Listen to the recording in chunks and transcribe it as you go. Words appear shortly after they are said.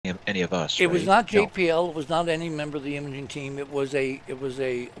any of us, It was right? not No. JPL. It was not any member of the imaging team. It was a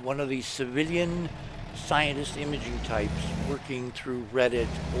one of these civilian scientist imaging types working through Reddit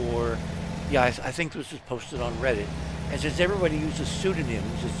or, yeah, I think this was posted on Reddit. And since everybody uses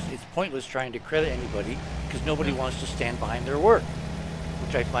pseudonyms, it's pointless trying to credit anybody because nobody Yeah. wants to stand behind their work,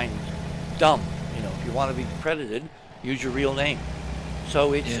 which I find dumb. You know, if you want to be credited, use your real name.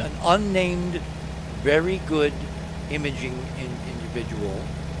 So it's Yeah. an unnamed, very good imaging individual,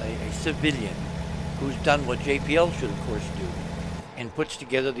 a civilian, who's done what JPL should, of course, do, and puts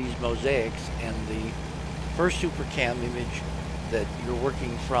together these mosaics. And the first supercam image that you're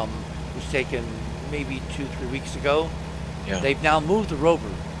working from was taken maybe 2, 3 weeks ago. Yeah. They've now moved the rover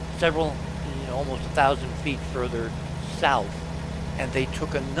several, almost 1,000 feet further south, and they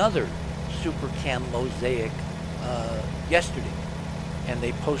took another supercam mosaic yesterday, and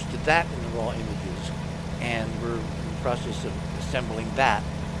they posted that in the raw images, and we're in the process of assembling that,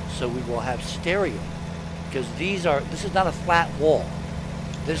 so we will have stereo, because this is not a flat wall.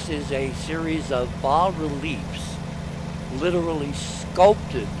 This is a series of bas-reliefs, literally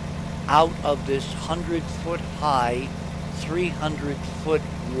sculpted out of this 100-foot high, 300-foot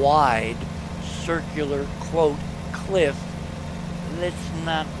wide circular, quote, cliff that's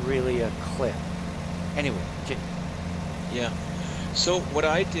not really a cliff. Anyway, continue. Yeah. So what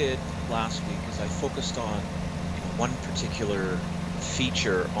I did last week is I focused on one particular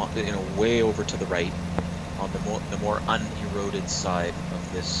feature on, way over to the right, on the more uneroded side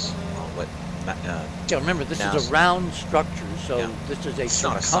of this. Yeah, remember, this is a round structure, so Yeah. this is a It's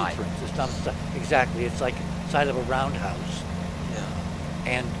not a circumference. side. It's not a side. Exactly. It's like the side of a roundhouse.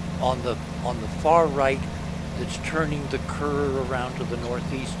 Yeah. And on the far right, it's turning the curve around to the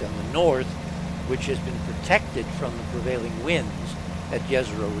northeast and the north, which has been protected from the prevailing winds at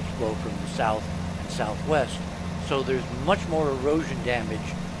Jezero, which blow from the south and southwest. So there's much more erosion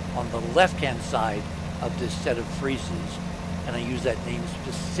damage on the left-hand side of this set of friezes, and I use that name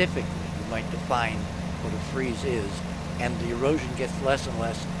specifically. You might define what a frieze is, and the erosion gets less and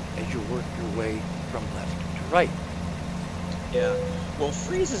less as you work your way from left to right. Yeah. Well,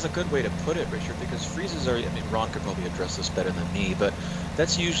 freeze is a good way to put it, Richard, because freezes are, Ron could probably address this better than me, but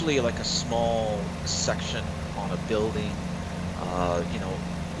that's usually like a small section on a building,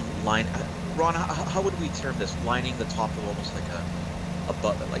 line. Ron, how would we term this? Lining the top of almost like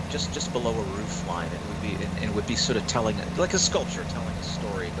like just below a roof line. It would be, and it would be sort of telling, like a sculpture telling a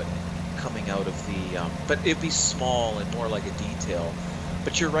story, but coming out of the, but it'd be small and more like a detail.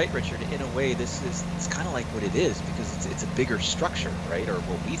 But you're right, Richard. In a way, it's kind of like what it is, because it's a bigger structure, right? Or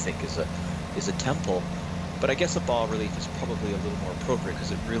what we think is a temple. But I guess a bas-relief is probably a little more appropriate,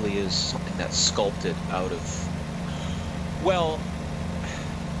 because it really is something that's sculpted out of. Well,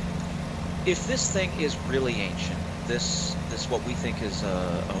 if this thing is really ancient, this what we think is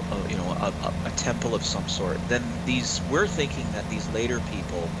a temple of some sort, then we're thinking that these later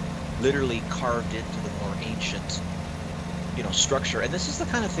people literally carved into the more ancient structure. And this is the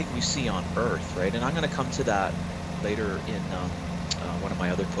kind of thing we see on Earth, right? And I'm going to come to that later in one of my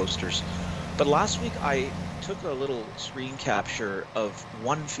other posters. But last week I took a little screen capture of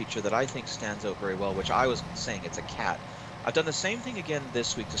one feature that I think stands out very well, which I was saying it's a cat. I've done the same thing again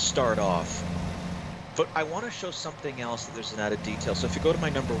this week to start off, but I want to show something else that there's an added detail. So if you go to my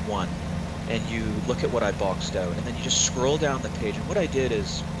number 1 and you look at what I boxed out, and then you just scroll down the page, and what I did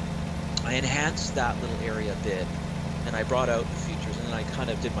is I enhanced that little area a bit, and I brought out the features, and then I kind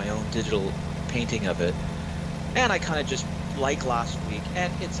of did my own digital painting of it, and I kind of just, like last week,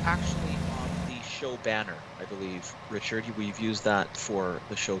 and it's actually on the show banner, I believe, Richard. We've used that for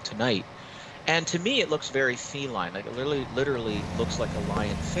the show tonight, and to me it looks very feline, like it literally looks like a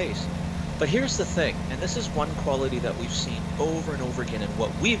lion face. But here's the thing, and this is one quality that we've seen over and over again in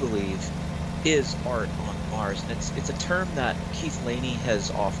what we believe is art on Mars, and it's a term that Keith Laney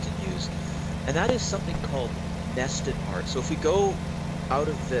has often used, and that is something called nested art. So if we go out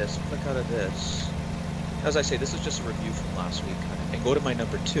of this, click out of this, as I say, this is just a review from last week, and go to my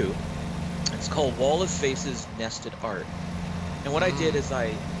number 2. It's called Wall of Faces Nested Art. And what I did is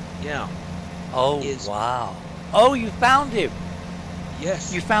Wow. Oh, you found him.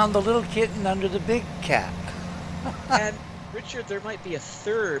 Yes. You found the little kitten under the big cat. And Richard, there might be a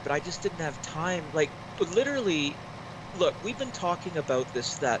third, but I just didn't have time. Like, literally, look, we've been talking about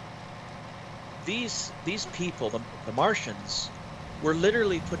this, that these people, the Martians, were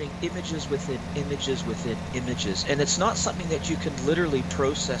literally putting images within images within images, and it's not something that you can literally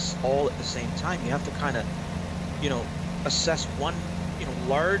process all at the same time. You have to kind of, assess one,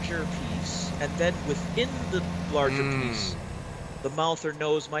 larger piece, and then within the larger piece, the mouth or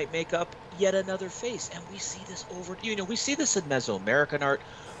nose might make up yet another face. And we see this we see this in Mesoamerican art.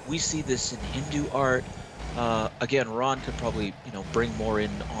 We see this in Hindu art. Again, Ron could probably, bring more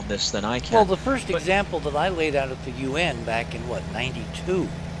in on this than I Well, can. the first But example that I laid out at the UN back in what, 92,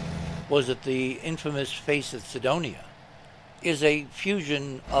 was at the infamous face of Sidonia, is a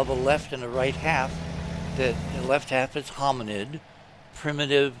fusion of a left and a right half. That the left half is hominid,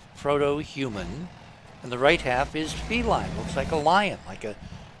 primitive proto-human, and the right half is feline, looks like a lion, like a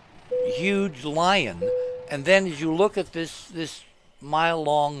huge lion. And then as you look at this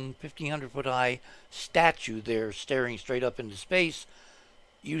mile-long, 1,500-foot-high statue there staring straight up into space,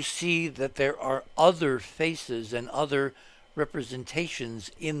 you see that there are other faces and other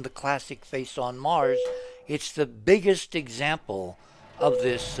representations in the classic face on Mars. It's the biggest example of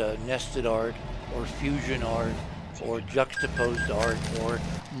this nested art or fusion art or juxtaposed art or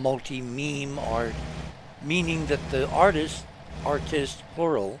multi-meme art, meaning that the artists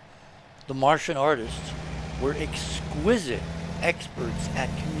plural, the Martian artists, were exquisite experts at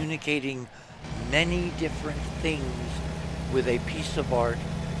communicating many different things with a piece of art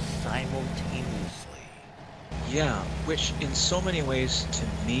simultaneously. yeah, which in so many ways to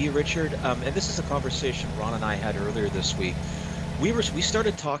me, Richard, and this is a conversation Ron and I had earlier this week. We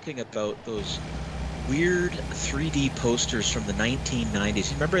started talking about those weird 3D posters from the 1990s.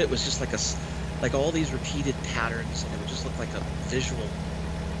 You remember it was just like all these repeated patterns, and it would just look like a visual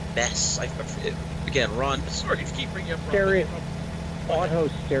mess. Again, Ron, sorry to keep bringing up Ron. Auto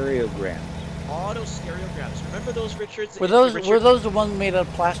stereograms. Auto stereograms. Remember those, Richard? Were those the ones made out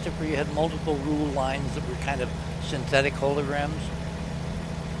of plastic where you had multiple rule lines that were kind of synthetic holograms?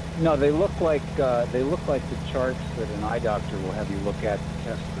 No, they look like the charts that an eye doctor will have you look at to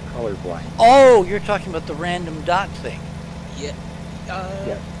test for colorblind. Oh, you're talking about the random dot thing. Yeah.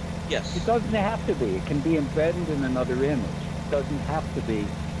 Yes. Yes. It doesn't have to be. It can be embedded in another image. It doesn't have to be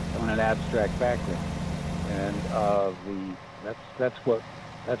on an abstract background. And that's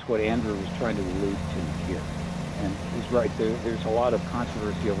what Andrew was trying to allude to here. And he's right. There's a lot of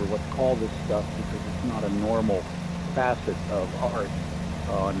controversy over what to call this stuff because it's not a normal facet of art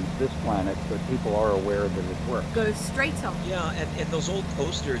on this planet, but people are aware that it works. Go straight on. Yeah, and those old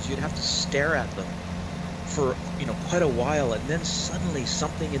posters, you'd have to stare at them for quite a while, and then suddenly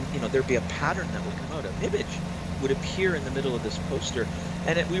something there'd be a pattern that would come out. An image would appear in the middle of this poster,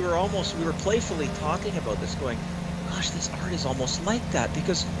 and we were playfully talking about this, going, gosh, this art is almost like that.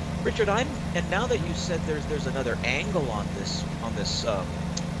 Because Richard, and now that you said there's another angle on this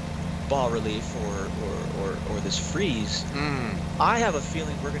bas relief or this frieze, I have a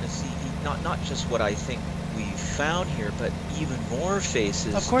feeling we're going to see not just what I think we found here, but even more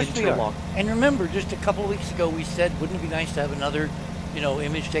faces. Of course we are. And remember, just a couple of weeks ago we said, wouldn't it be nice to have another,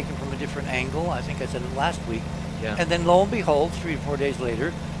 image taken from a different angle? I think I said it last week. Yeah. And then lo and behold, 3 or 4 days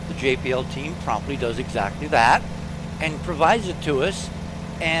later, the JPL team promptly does exactly that and provides it to us,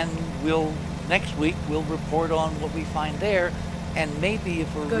 and next week we'll report on what we find there, and maybe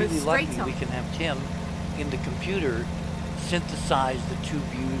if we're really lucky we can have Tim in the computer synthesize the two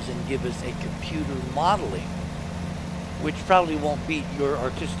views and give us a computer modeling, which probably won't beat your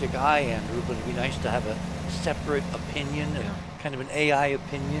artistic eye, Andrew, but it'd be nice to have a separate opinion, kind of an AI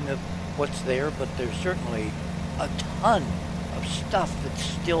opinion of what's there. But there's certainly a ton of stuff that's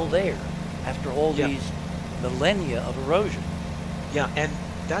still there after all these millennia of erosion. Yeah, and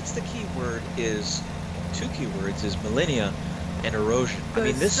that's the key word is, 2 key words is millennia and erosion. I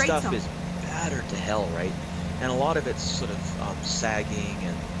mean, this stuff is battered to hell, right? And a lot of it's sort of sagging,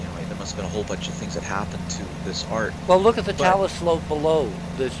 and there must have been a whole bunch of things that happened to this art. Well, look at the talus slope below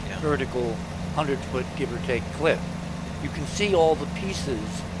this vertical 100-foot give or take cliff. You can see all the pieces,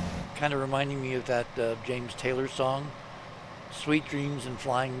 kind of reminding me of that James Taylor song, "Sweet dreams and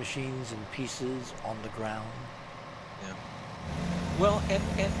flying machines and pieces on the ground." Yeah. Well,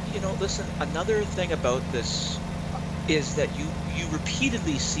 and listen, another thing about this is that you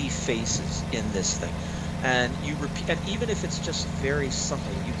repeatedly see faces in this thing. And and even if it's just very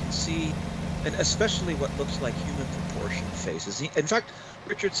subtle, you can see, and especially what looks like human proportion faces. In fact,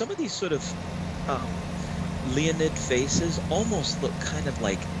 Richard, some of these sort of Leonid faces almost look kind of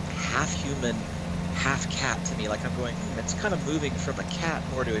like half human, half cat to me. Like I'm going, it's kind of moving from a cat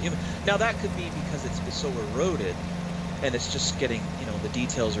more to a human. Now that could be because it's so eroded, and it's just getting, the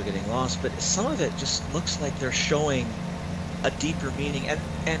details are getting lost. But some of it just looks like they're showing a deeper meaning.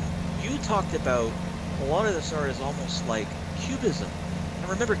 And you talked about, a lot of this art is almost like cubism. And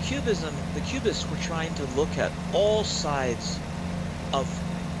remember, cubism, the cubists were trying to look at all sides of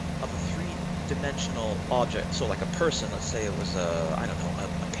a three-dimensional object. So like a person, let's say it was a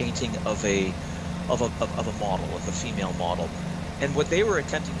painting of a model, of a female model. And what they were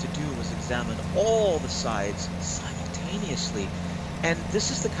attempting to do was examine all the sides simultaneously. And this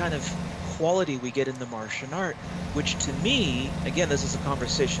is the kind of quality we get in the Martian art, which to me, again, this is a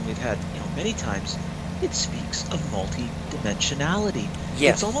conversation we've had, many times. It speaks of multi-dimensionality.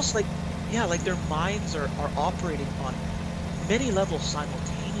 Yes. It's almost like, yeah, like their minds are operating on many levels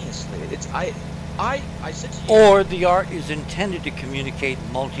simultaneously. I said to you. Or the art is intended to communicate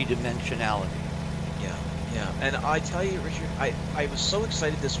multi-dimensionality. Yeah. And I tell you, Richard, I was so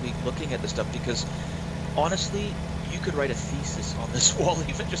excited this week looking at this stuff because honestly, you could write a thesis on this wall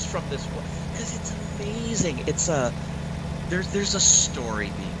even just from this wall because it's amazing. It's there's a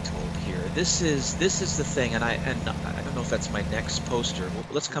story being told here. This is the thing, and I don't know if that's my next poster. Well,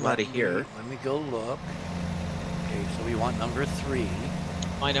 let's come out of here. Let me go look. Okay, so we want number 3.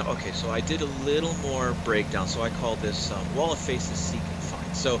 I know. Okay, so I did a little more breakdown. So I call this Wall of Faces Seek and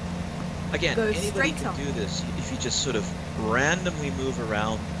Find. So again, anybody can do this if you just sort of randomly move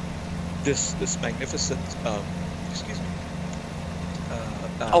around this magnificent. Excuse me.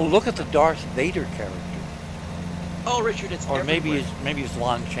 Oh, look at the Darth Vader character. Oh, Richard, it's or everywhere. maybe it's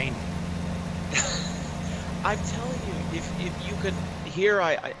Lon Chaney. I'm telling you, if you could here,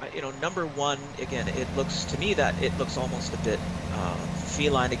 I number 1 again. It looks to me that it looks almost a bit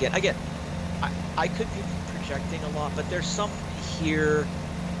feline again. Again, I could be projecting a lot, but there's some here,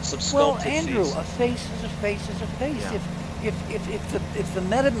 some sculpted. Well, Andrew, face. A face is a face is a face. Yeah. If the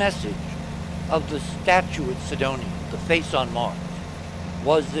meta message of the statue at Sidonia, the face on Mars,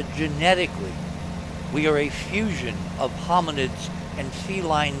 was that genetically we are a fusion of hominids and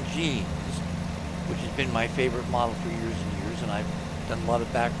feline genes, which has been my favorite model for years and years, and I've done a lot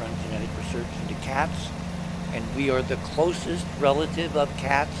of background genetic research into cats, and we are the closest relative of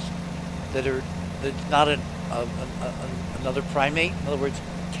cats that's not another primate. In other words,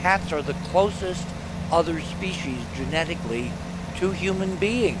 cats are the closest other species genetically to human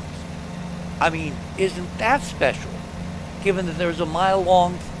beings. I mean, isn't that special? Given that there's a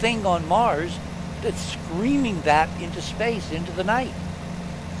mile-long thing on Mars that's screaming that into space, into the night.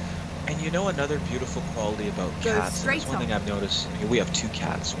 And another beautiful quality about cats, and it's one thing I've noticed. I mean, we have 2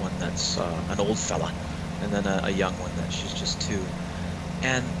 cats, one that's an old fella, and then a young one that she's just 2.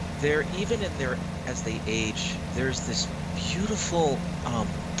 And they're, even in their, as they age, there's this beautiful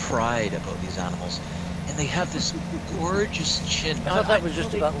pride about these animals. And they have this gorgeous chin. I thought that was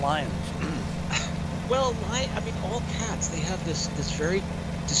just about lions. Well, all cats, they have this very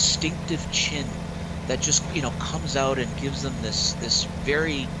distinctive chin that just, comes out and gives them this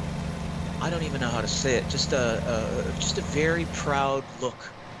very, I don't even know how to say it, just a very proud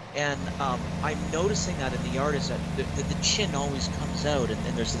look. And I'm noticing that in the art is that the chin always comes out,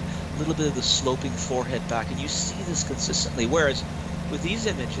 and there's a little bit of the sloping forehead back, and you see this consistently. Whereas with these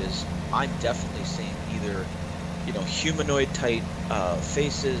images, I'm definitely seeing either, humanoid type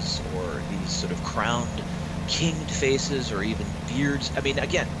faces, or these sort of crowned, kinged faces, or even beards. I mean,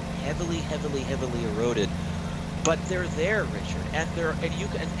 again, heavily eroded, but they're there, Richard, and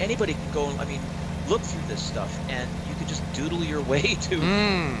anybody can go. I mean, look through this stuff, and you can just doodle your way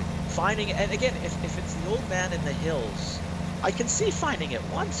to finding it. And again, if it's the old man in the hills, I can see finding it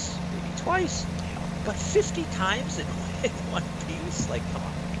once, maybe twice, but 50 times in one piece, like, come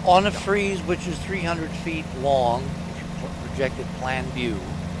on. On a frieze which is 300 feet long, if you projected plan view,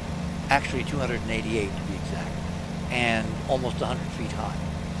 actually 288 to be exact, and almost 100 feet high,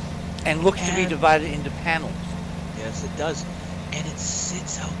 and looks to be divided into panels. Yes, it does. And it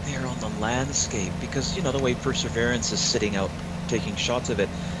sits out there on the landscape because, the way Perseverance is sitting out taking shots of it,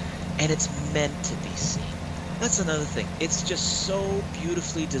 and it's meant to be seen. That's another thing. It's just so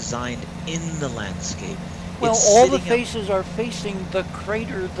beautifully designed in the landscape. Well, all the faces are facing the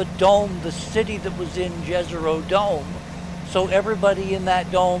crater, the dome, the city that was in Jezero Dome. So everybody in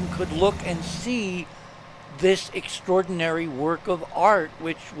that dome could look and see this extraordinary work of art,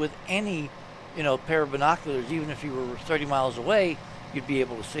 which with any, pair of binoculars, even if you were 30 miles away, you'd be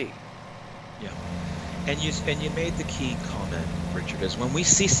able to see. Yeah. And you made the key comment, Richard, is when we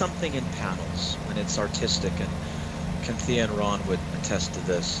see something in panels, when it's artistic, and Cynthia and Ron would attest to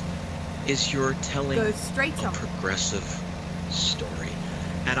this, is you're telling a progressive story.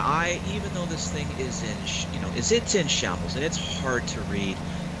 And even though this thing is it's in shambles and it's hard to read,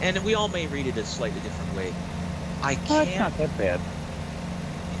 and we all may read it a slightly different way, It's not that bad.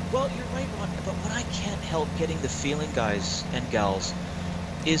 Well, you're right, Ron, but what I can't help getting the feeling, guys and gals,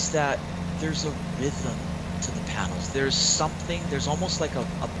 is that there's a rhythm to the panels. There's something. There's almost like a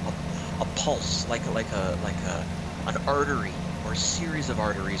pulse, like an artery or a series of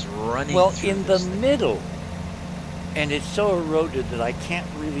arteries running. Well, through in the thing. middle, and it's so eroded that I can't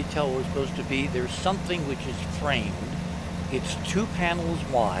really tell what it's supposed to be. There's something which is framed. It's 2 panels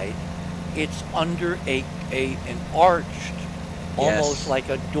wide. It's under an arched almost Yes. like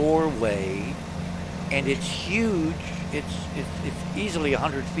a doorway, and it's huge. It's easily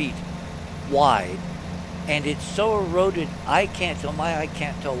 100 feet wide, and it's so eroded. I can't tell. My eye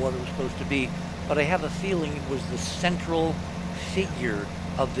can't tell what it was supposed to be, but I have a feeling it was the central figure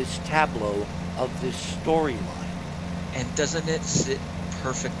of this tableau, of this storyline. And doesn't it sit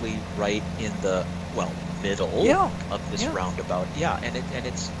perfectly right in the, well, middle Yeah, of this yeah. roundabout? Yeah, and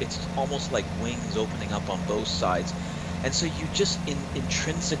it's almost like wings opening up on both sides. And so you just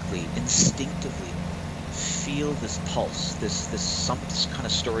intrinsically, instinctively feel this pulse, this some kind of All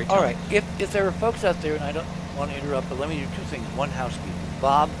storytelling. right. If there are folks out there, and I don't want to interrupt, but let me do two things. One, housekeeping.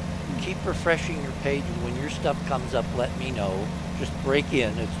 Bob, keep refreshing your page, and when your stuff comes up, let me know. Just break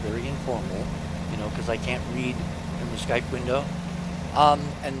in. It's very informal, because I can't read in the Skype window.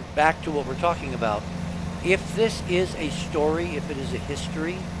 And back to what we're talking about. If this is a story, if it is a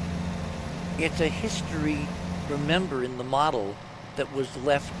history, it's a history, remember, in the model that was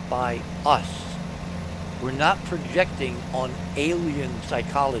left by us. We're not projecting on alien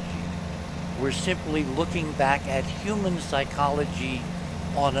psychology. We're simply looking back at human psychology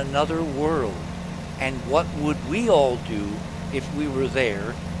on another world. And what would we all do if we were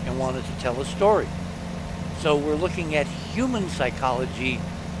there and wanted to tell a story? So we're looking at human psychology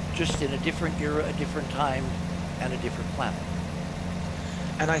just in a different era, a different time, and a different planet.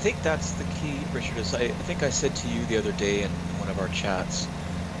 And I think that's the key, Richard, is I think I said to you the other day in one of our chats,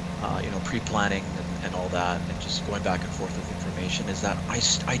 pre-planning and all that, and just going back and forth with information, is that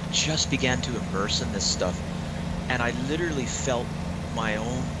I just began to immerse in this stuff, and I literally felt my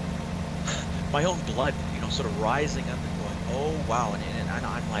own blood, sort of rising up and going, oh wow, and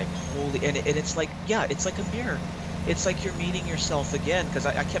I'm like, holy, and it's like, yeah, it's like a mirror. It's like you're meeting yourself again, because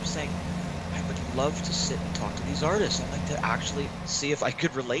I kept saying, I would love to sit and talk to these artists. I'd like to actually see if I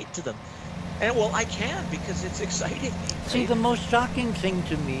could relate to them. And well, I can, because it's exciting. See, Right? the most shocking thing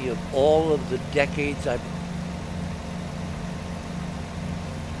to me of all of the decades I've